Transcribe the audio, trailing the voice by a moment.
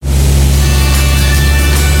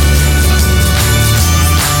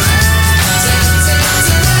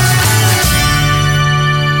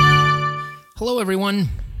everyone.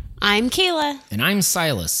 I'm Kayla. And I'm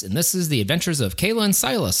Silas, and this is The Adventures of Kayla and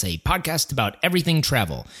Silas, a podcast about everything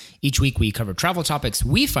travel. Each week we cover travel topics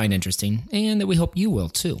we find interesting, and that we hope you will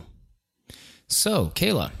too. So,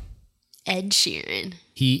 Kayla. Ed Sheeran.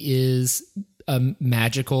 He is a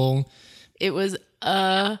magical... It was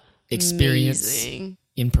experience amazing.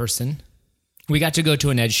 In person. We got to go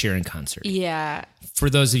to an Ed Sheeran concert. Yeah. For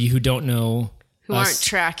those of you who don't know... Who aren't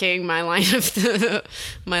tracking my line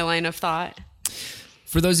of thought.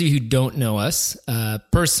 For those of you who don't know us,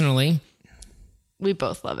 personally... We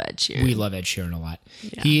both love Ed Sheeran. We love Ed Sheeran a lot.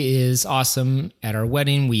 Yeah. He is awesome. At our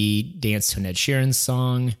wedding, we danced to an Ed Sheeran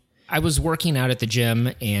song. I was working out at the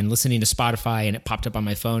gym and listening to Spotify, and it popped up on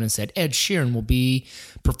my phone and said, Ed Sheeran will be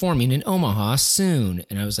performing in Omaha soon.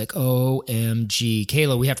 And I was like, OMG,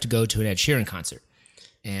 Kayla, we have to go to an Ed Sheeran concert.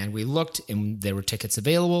 And we looked, and there were tickets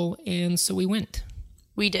available, and so we went.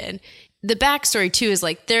 We did. The backstory, too, is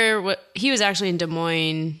like he was actually in Des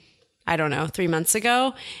Moines, I don't know, 3 months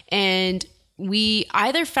ago. And we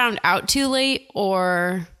either found out too late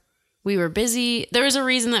or we were busy. There was a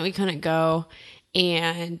reason that we couldn't go.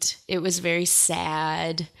 And it was very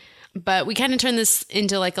sad. But we kind of turned this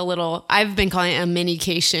into like a little, I've been calling it a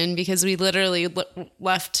mini-cation, because we literally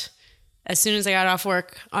left as soon as I got off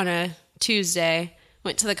work on a Tuesday,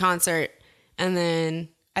 went to the concert, and then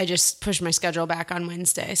I just pushed my schedule back on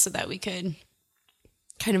Wednesday so that we could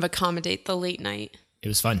kind of accommodate the late night. It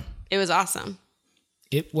was fun. It was awesome.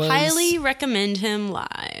 It was... Highly recommend him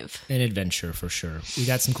live. An adventure for sure. We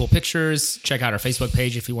got some cool pictures. Check out our Facebook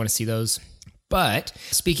page if you want to see those. But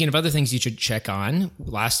speaking of other things you should check on,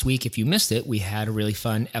 last week, if you missed it, we had a really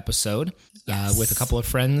fun episode with a couple of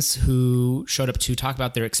friends who showed up to talk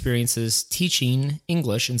about their experiences teaching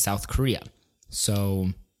English in South Korea.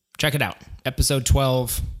 So check it out. Episode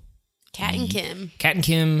 12. Kat and Kim. Kat and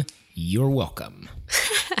Kim, you're welcome.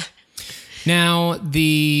 Now,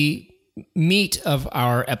 the meat of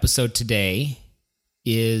our episode today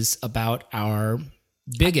is about our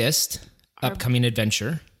biggest upcoming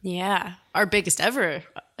adventure. Yeah. Our biggest ever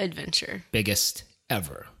adventure. Biggest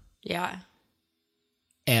ever. Yeah.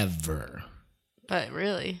 Ever. But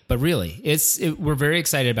really, we're very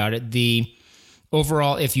excited about it. The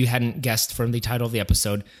overall, if you hadn't guessed from the title of the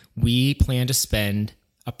episode, we plan to spend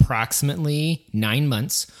approximately 9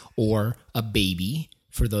 months, or a baby,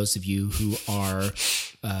 for those of you who are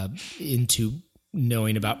into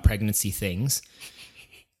knowing about pregnancy things.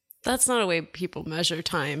 That's not a way people measure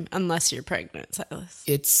time unless you're pregnant,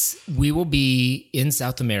 Silas. We will be in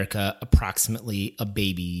South America approximately a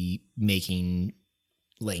baby making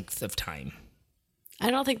length of time.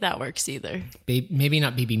 I don't think that works either. Maybe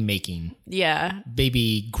not baby making. Yeah.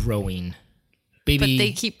 Baby growing. But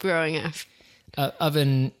they keep growing after.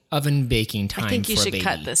 Oven baking time for a baby. I think you should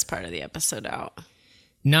cut this part of the episode out.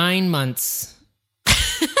 9 months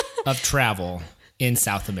of travel in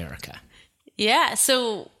South America. Yeah,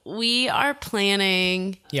 so we are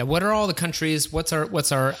planning. Yeah, what are all the countries? What's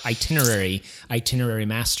our itinerary? Itinerary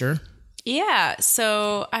master. Yeah,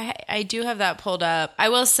 so I do have that pulled up. I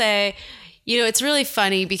will say, it's really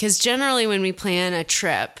funny because generally when we plan a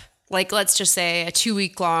trip, like let's just say a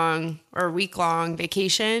 2-week-long or week-long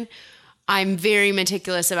vacation, I'm very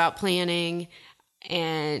meticulous about planning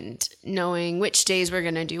and knowing which days we're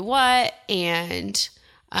going to do what. And,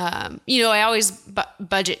 I always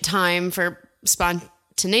budget time for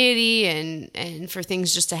spontaneity and for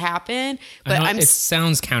things just to happen. But it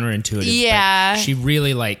sounds counterintuitive. Yeah. But she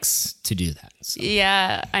really likes to do that. So.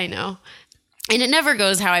 Yeah, I know. And it never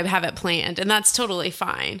goes how I have it planned, and that's totally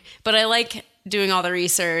fine. But I like doing all the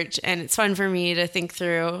research, and it's fun for me to think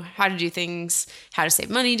through how to do things, how to save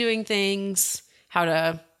money doing things, how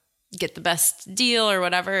to get the best deal or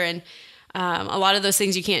whatever. And a lot of those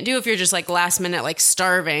things you can't do if you're just like last minute, like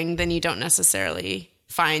starving, then you don't necessarily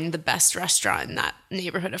find the best restaurant in that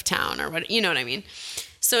neighborhood of town or what, you know what I mean?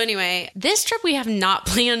 So anyway, this trip we have not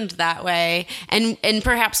planned that way, and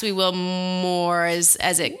perhaps we will more as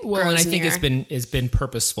it grows and I near. think it's been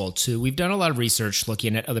purposeful too. We've done a lot of research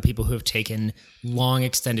looking at other people who have taken long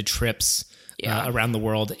extended trips around the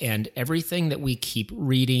world, and everything that we keep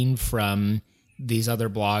reading from these other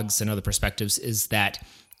blogs and other perspectives is that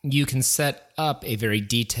you can set up a very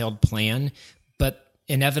detailed plan, but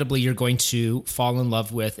inevitably you're going to fall in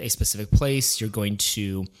love with a specific place. You're going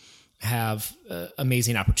to have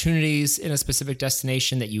amazing opportunities in a specific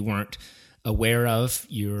destination that you weren't aware of.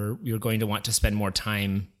 You're going to want to spend more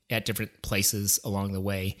time at different places along the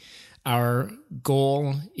way. Our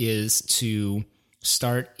goal is to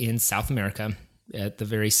start in South America at the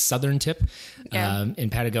very southern tip in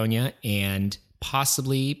Patagonia, and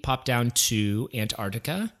possibly pop down to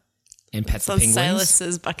Antarctica and pet the penguins.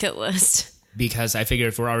 Silas's bucket list. because I figured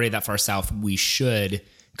if we're already that far south, we should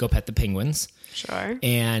go pet the penguins. Sure.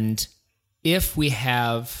 And if we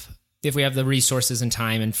have the resources and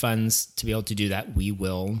time and funds to be able to do that, we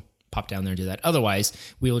will pop down there and do that. Otherwise,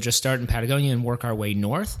 we will just start in Patagonia and work our way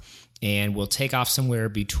north, and we'll take off somewhere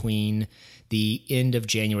between the end of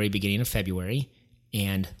January, beginning of February,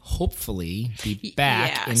 and hopefully be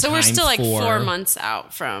back in time. So we're still like 4 months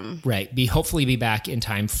out from... Right. Hopefully be back in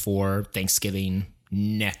time for Thanksgiving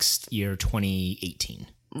next year, 2018.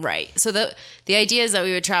 Right. So the idea is that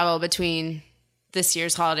we would travel between this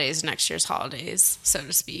year's holidays and next year's holidays, so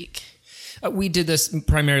to speak. We did this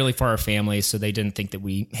primarily for our families, so they didn't think that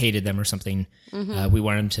we hated them or something. We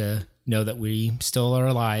wanted them to know that we still are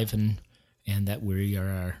alive and that we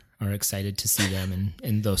are excited to see them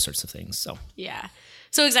and those sorts of things. So yeah.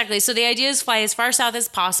 So exactly. So the idea is fly as far south as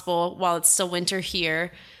possible while it's still winter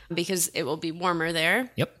here, because it will be warmer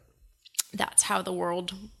there. Yep. That's how the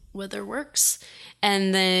world weather works.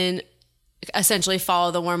 And then essentially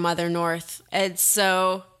follow the warm weather north. And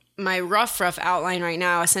so my rough outline right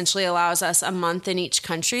now essentially allows us a month in each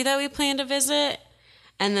country that we plan to visit,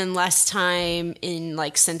 and then less time in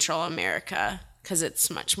like Central America because it's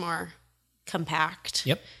much more compact.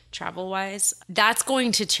 Yep. Travel wise, that's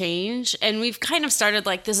going to change. And we've kind of started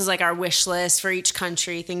like, this is like our wish list for each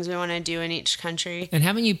country, things we want to do in each country. And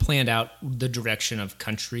haven't you planned out the direction of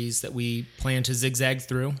countries that we plan to zigzag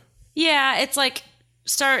through? Yeah, it's like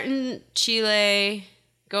start in Chile,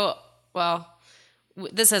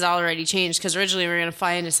 this has already changed because originally we were going to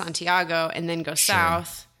fly into Santiago and then go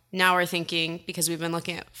south. Now we're thinking, because we've been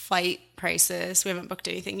looking at flight prices, we haven't booked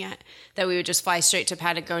anything yet, that we would just fly straight to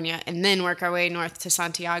Patagonia and then work our way north to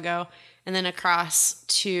Santiago and then across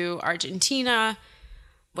to Argentina,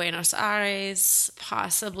 Buenos Aires,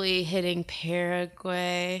 possibly hitting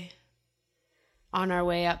Paraguay, on our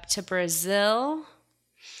way up to Brazil,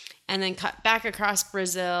 and then cut back across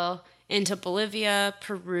Brazil into Bolivia,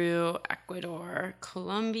 Peru, Ecuador,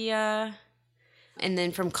 Colombia. And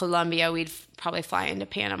then from Colombia, we'd probably fly into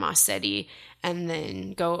Panama City and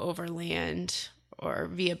then go overland or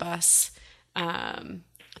via bus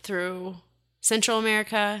through Central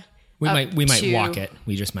America. We might walk it.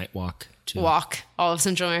 We just might walk all of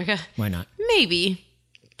Central America. Why not? Maybe.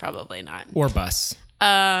 Probably not. Or bus.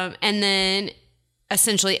 And then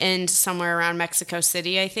essentially end somewhere around Mexico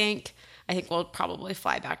City, I think. I think we'll probably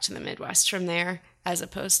fly back to the Midwest from there as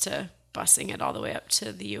opposed to busing it all the way up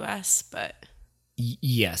to the U.S., but...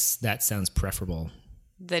 Yes, that sounds preferable.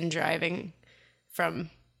 Than driving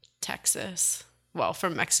from Texas. Well,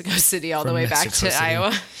 from Mexico City all the way back to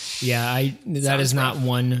Iowa. Yeah, that is not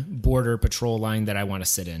one border patrol line that I want to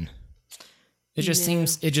sit in. It just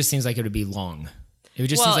seems like it would be long. It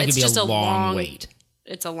just seems like it'd be a long wait.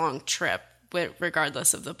 It's a long trip,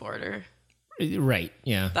 regardless of the border. Right,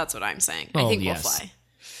 yeah. That's what I'm saying. I think we'll fly.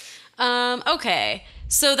 Okay,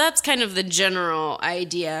 so that's kind of the general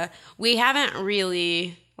idea. We haven't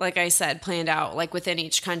really, like I said, planned out like within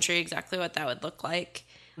each country exactly what that would look like.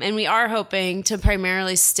 And we are hoping to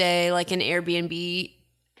primarily stay like in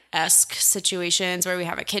Airbnb-esque situations where we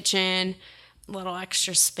have a kitchen, a little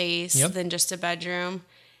extra space than just a bedroom.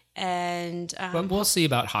 And but we'll see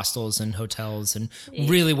about hostels and hotels and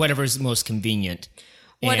really whatever is most convenient.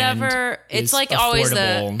 Whatever, it's like always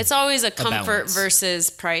a comfort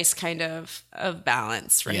versus price kind of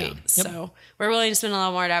balance, right? Yeah. Yep. So we're willing to spend a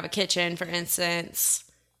lot more to have a kitchen, for instance.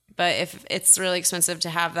 But if it's really expensive to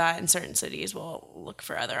have that in certain cities, we'll look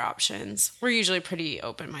for other options. We're usually pretty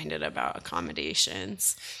open-minded about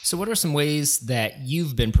accommodations. So what are some ways that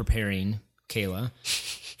you've been preparing, Kayla,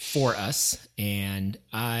 for us? And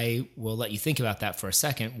I will let you think about that for a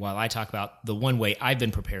second while I talk about the one way I've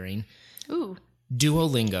been preparing. Ooh.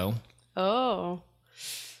 Duolingo. Oh.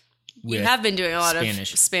 You have been doing a lot of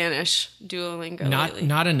Spanish Duolingo lately.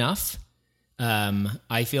 Not enough.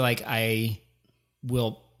 I feel like I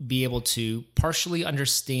will be able to partially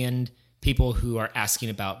understand people who are asking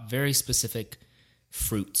about very specific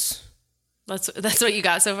fruits. That's what you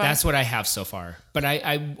got so far? That's what I have so far. But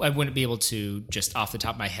I wouldn't be able to, just off the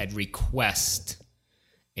top of my head, request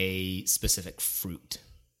a specific fruit.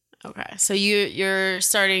 Okay. So you're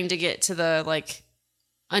starting to get to the like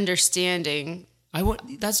understanding.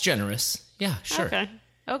 That's generous. Yeah, sure.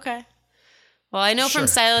 Okay. Well, I know from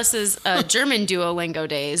Silas's German Duolingo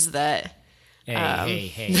days that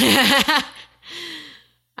Hey.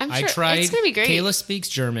 I'm sure I tried. It's going to be great. Kayla speaks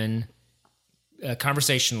German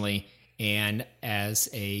conversationally, and as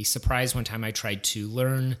a surprise one time I tried to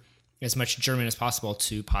learn as much German as possible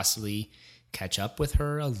to possibly catch up with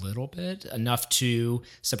her a little bit, enough to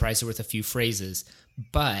surprise her with a few phrases.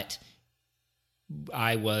 But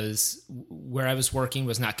where I was working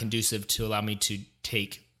was not conducive to allow me to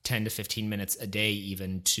take 10 to 15 minutes a day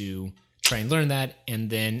even to try and learn that. And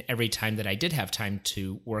then every time that I did have time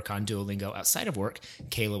to work on Duolingo outside of work,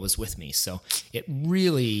 Kayla was with me. So it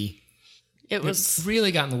really got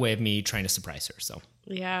in the way of me trying to surprise her. So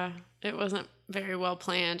yeah, it wasn't very well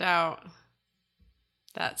planned out,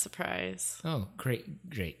 that surprise. Oh, great.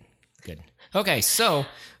 Good. Okay, so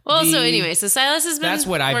anyway, so Silas has been that's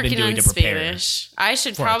what I've been doing to prepare. Spanish. I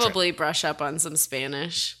should probably brush up on some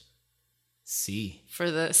Spanish. See, for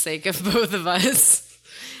the sake of both of us.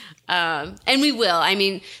 And we will. I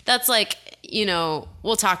mean, that's like,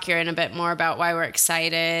 we'll talk here in a bit more about why we're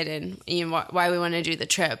excited and why we want to do the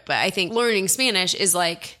trip. But I think learning Spanish is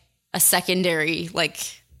like a secondary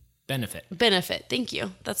benefit. Thank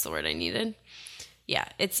you. That's the word I needed. Yeah,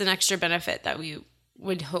 it's an extra benefit that we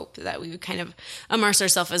would hope that we would kind of immerse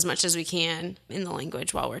ourselves as much as we can in the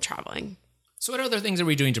language while we're traveling. So what other things are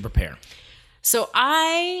we doing to prepare? So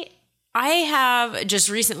I have just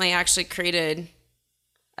recently actually created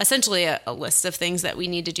essentially a list of things that we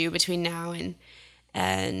need to do between now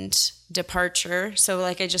and departure. So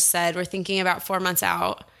like I just said, we're thinking about 4 months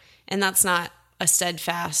out, and that's not a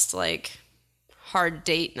steadfast, like hard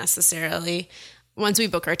date necessarily. Once we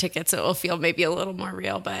book our tickets, it will feel maybe a little more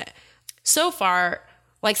real. But so far,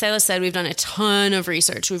 like Silas said, we've done a ton of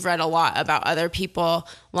research. We've read a lot about other people,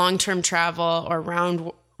 long-term travel or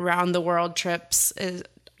round the world trips.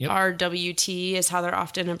 RWT is how they're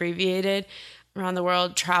often abbreviated, around the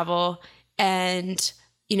world travel. And,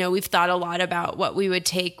 we've thought a lot about what we would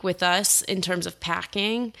take with us in terms of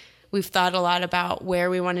packing. We've thought a lot about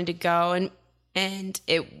where we wanted to go. And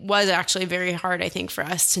it was actually very hard, I think, for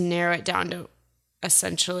us to narrow it down to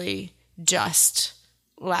essentially just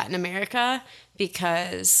Latin America,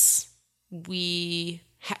 because we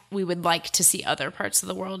would like to see other parts of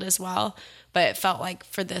the world as well. But it felt like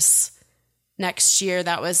for this next year,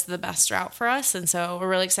 that was the best route for us. And so we're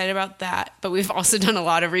really excited about that. But we've also done a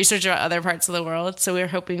lot of research about other parts of the world. So we're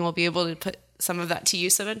hoping we'll be able to put some of that to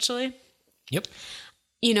use eventually. Yep.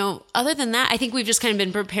 Other than that, I think we've just kind of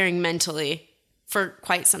been preparing mentally for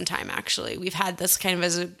quite some time, actually. We've had this kind of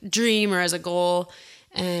as a dream or as a goal.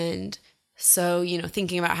 And so,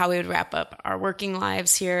 thinking about how we would wrap up our working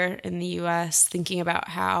lives here in the U.S., thinking about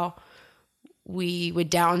how we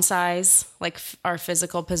would downsize like our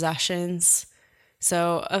physical possessions.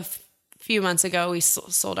 So a few months ago, we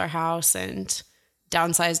sold our house and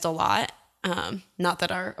downsized a lot. Not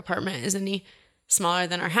that our apartment is any smaller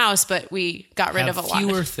than our house, but we got rid of a lot.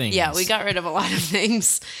 Fewer things. Yeah, we got rid of a lot of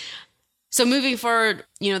things. So moving forward,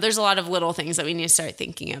 there's a lot of little things that we need to start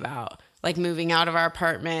thinking about, like moving out of our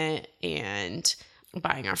apartment and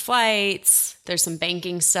buying our flights. There's some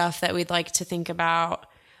banking stuff that we'd like to think about.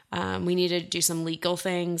 We need to do some legal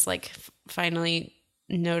things, like finally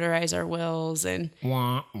notarize our wills and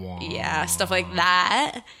yeah, stuff like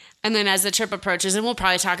that. And then as the trip approaches, and we'll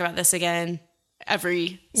probably talk about this again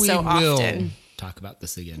often. Talk about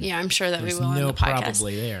this again. Yeah, I'm sure that There's we will in the podcast.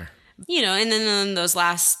 Probably there. And then those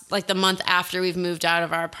last, like the month after we've moved out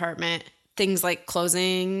of our apartment, things like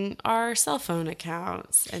closing our cell phone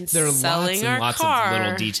accounts and there are selling lots our car. Of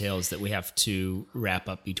little details that we have to wrap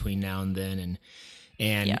up between now and then.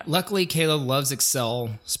 And luckily, Kayla loves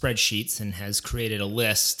Excel spreadsheets and has created a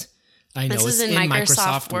list. I know this it's is in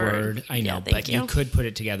Microsoft Word. I know, but you could put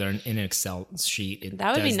it together in an Excel sheet.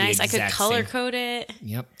 That would be nice. I could color code it.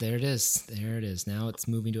 Yep, there it is. Now it's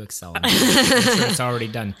moving to Excel. I'm sure it's already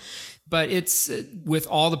done. But it's with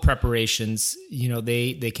all the preparations,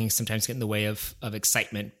 they can sometimes get in the way of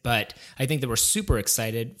excitement. But I think that we're super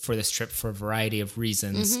excited for this trip for a variety of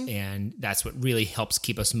reasons. Mm-hmm. And that's what really helps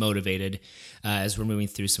keep us motivated as we're moving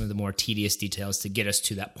through some of the more tedious details to get us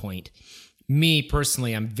to that point. Me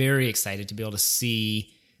personally, I'm very excited to be able to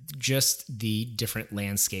see just the different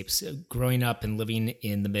landscapes. Growing up and living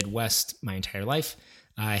in the Midwest my entire life,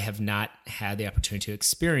 I have not had the opportunity to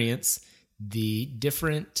experience the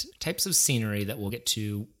different types of scenery that we'll get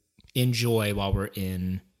to enjoy while we're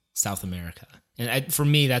in South America. And for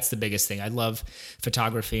me, that's the biggest thing. I love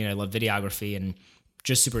photography and I love videography, and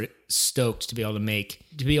just super stoked to be able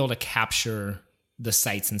to capture the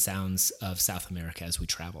sights and sounds of South America as we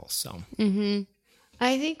travel. So,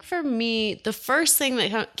 I think for me, the first thing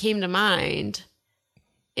that came to mind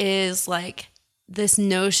is like this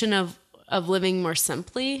notion of living more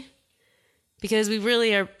simply, because we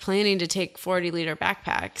really are planning to take 40-liter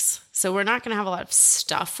backpacks. So we're not going to have a lot of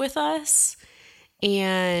stuff with us.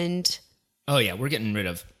 And oh yeah, we're getting rid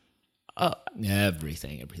of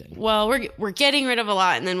everything. Well, we're getting rid of a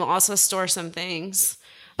lot, and then we'll also store some things.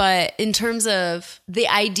 But in terms of the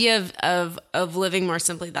idea of living more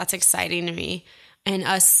simply, that's exciting to me. And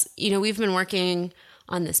us, we've been working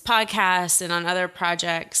on this podcast and on other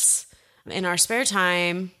projects in our spare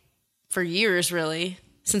time for years, really.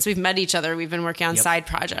 Since we've met each other, we've been working on side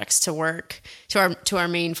projects to work to our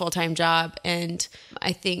main full-time job. And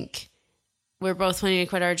I think we're both planning to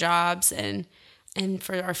quit our jobs and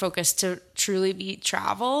for our focus to truly be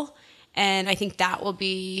travel. And I think that will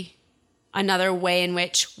be another way in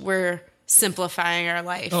which we're simplifying our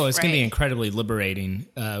life. Oh, it's going to be incredibly liberating.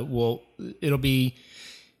 It'll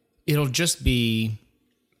just be,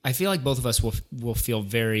 I feel like both of us will feel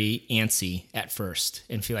very antsy at first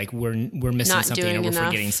and feel like we're missing Not something or we're enough.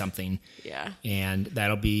 forgetting something. Yeah. And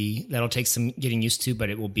that'll take some getting used to, but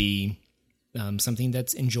it will be something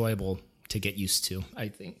that's enjoyable to get used to, I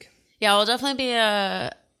think. Yeah, it'll definitely be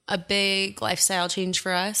a big lifestyle change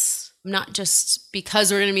for us. Not just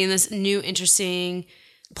because we're going to be in this new, interesting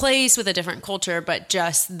place with a different culture, but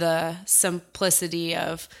just the simplicity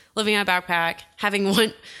of living in a backpack, having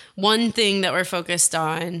one thing that we're focused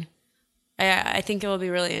on. I think it will be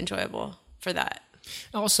really enjoyable for that.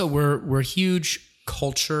 Also, we're huge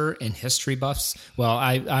culture and history buffs. Well,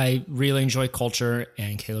 I really enjoy culture,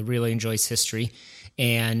 and Kayla really enjoys history,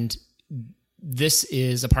 and this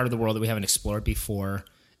is a part of the world that we haven't explored before.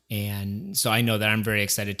 And so I know that I'm very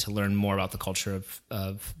excited to learn more about the culture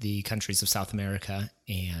of the countries of South America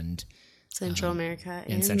and Central America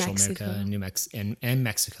and Central Mexico. America and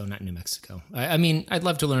Mexico, not New Mexico. I mean, I'd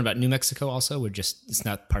love to learn about New Mexico also. It's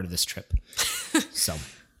not part of this trip. So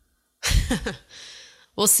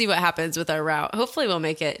we'll see what happens with our route. Hopefully we'll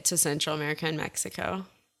make it to Central America and Mexico,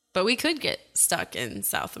 but we could get stuck in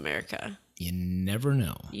South America. You never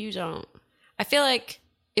know. You don't. I feel like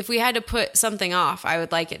if we had to put something off, I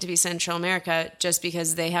would like it to be Central America just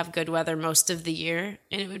because they have good weather most of the year,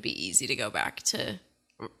 and it would be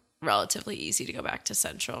relatively easy to go back to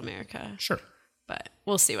Central America. Sure. But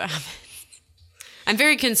we'll see what happens. I'm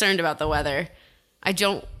very concerned about the weather.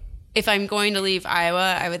 If I'm going to leave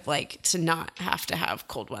Iowa, I would like to not have to have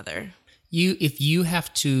cold weather. If you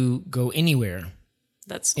have to go anywhere,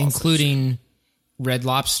 That's including Red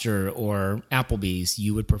Lobster or Applebee's,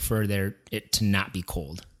 you would prefer it to not be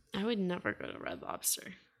cold. I would never go to Red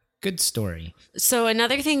Lobster. Good story. So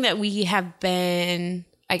another thing that we have been,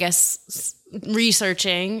 I guess,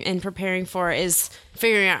 researching and preparing for is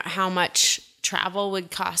figuring out how much travel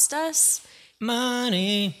would cost us.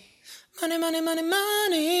 Money, money, money, money,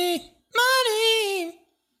 money, money.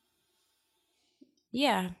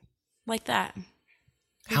 Yeah, like that.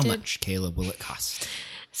 How much, Kayla, will it cost?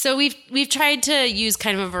 So we've tried to use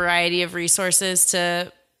kind of a variety of resources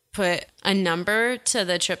to put a number to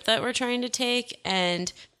the trip that we're trying to take,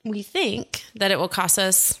 and we think that it will cost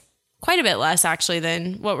us quite a bit less actually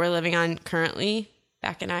than what we're living on currently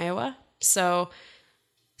back in Iowa. So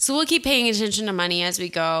we'll keep paying attention to money as we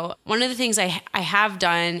go. One of the things I have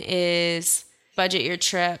done is budget your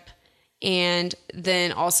trip and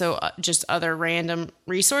then also just other random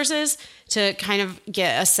resources to kind of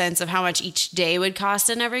get a sense of how much each day would cost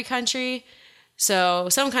in every country. So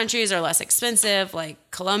some countries are less expensive,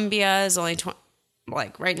 like Colombia is only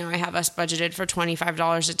right now I have us budgeted for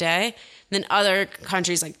 $25 a day. And then other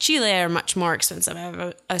countries like Chile are much more expensive. I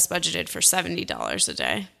have us budgeted for $70 a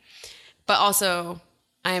day. But also,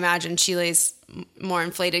 I imagine Chile's more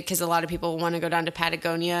inflated because a lot of people want to go down to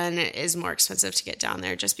Patagonia, and it is more expensive to get down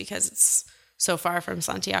there just because it's so far from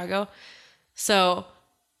Santiago. So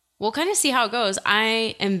we'll kind of see how it goes.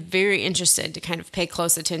 I am very interested to kind of pay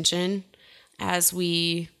close attention as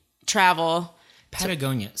we travel.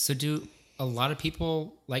 Patagonia. So do a lot of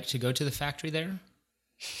people like to go to the factory there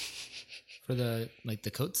for the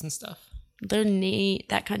coats and stuff?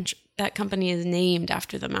 That company is named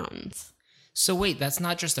after the mountains. So wait, that's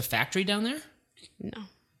not just a factory down there? No.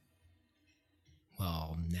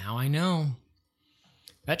 Well, now I know.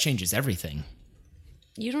 That changes everything.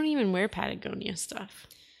 You don't even wear Patagonia stuff.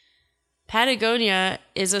 Patagonia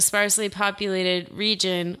is a sparsely populated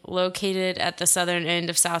region located at the southern end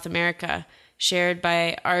of South America, shared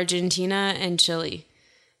by Argentina and Chile.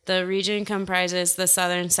 The region comprises the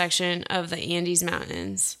southern section of the Andes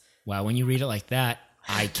Mountains. Wow, when you read it like that,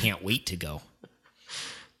 I can't wait to go.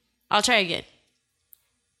 I'll try again.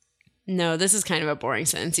 No, this is kind of a boring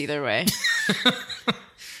sentence either way.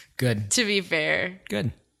 Good. To be fair.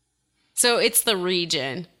 Good. So it's the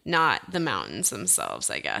region, not the mountains themselves,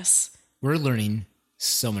 I guess. We're learning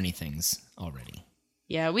so many things already.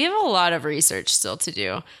 Yeah, we have a lot of research still to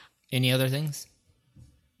do. Any other things?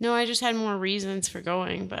 No, I just had more reasons for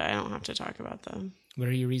going, but I don't have to talk about them. What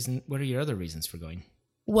are your other reasons for going?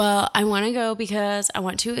 Well, I want to go because I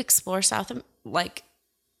want to explore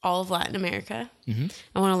all of Latin America. Mm-hmm.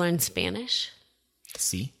 I want to learn Spanish.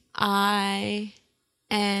 See? I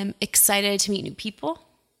am excited to meet new people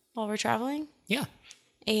while we're traveling. Yeah.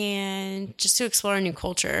 And just to explore a new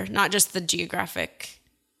culture, not just the geographic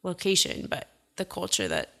location, but the culture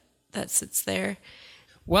that sits there.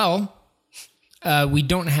 Well, we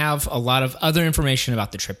don't have a lot of other information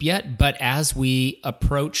about the trip yet, but as we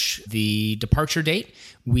approach the departure date,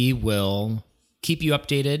 we will keep you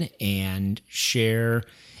updated and share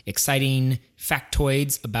exciting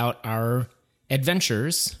factoids about our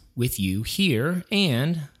adventures with you here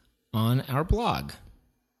and on our blog.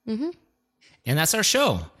 Mm-hmm. And that's our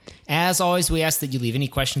show. As always, we ask that you leave any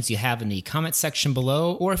questions you have in the comment section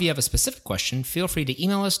below, or if you have a specific question, feel free to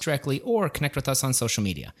email us directly or connect with us on social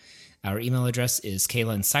media. Our email address is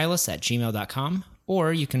kaylaandsilas@gmail.com,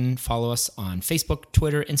 or you can follow us on Facebook,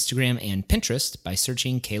 Twitter, Instagram, and Pinterest by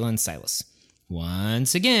searching Kayla and Silas.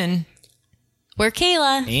 Once again, we're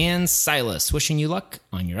Kayla and Silas, wishing you luck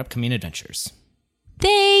on your upcoming adventures.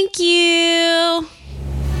 Thank you.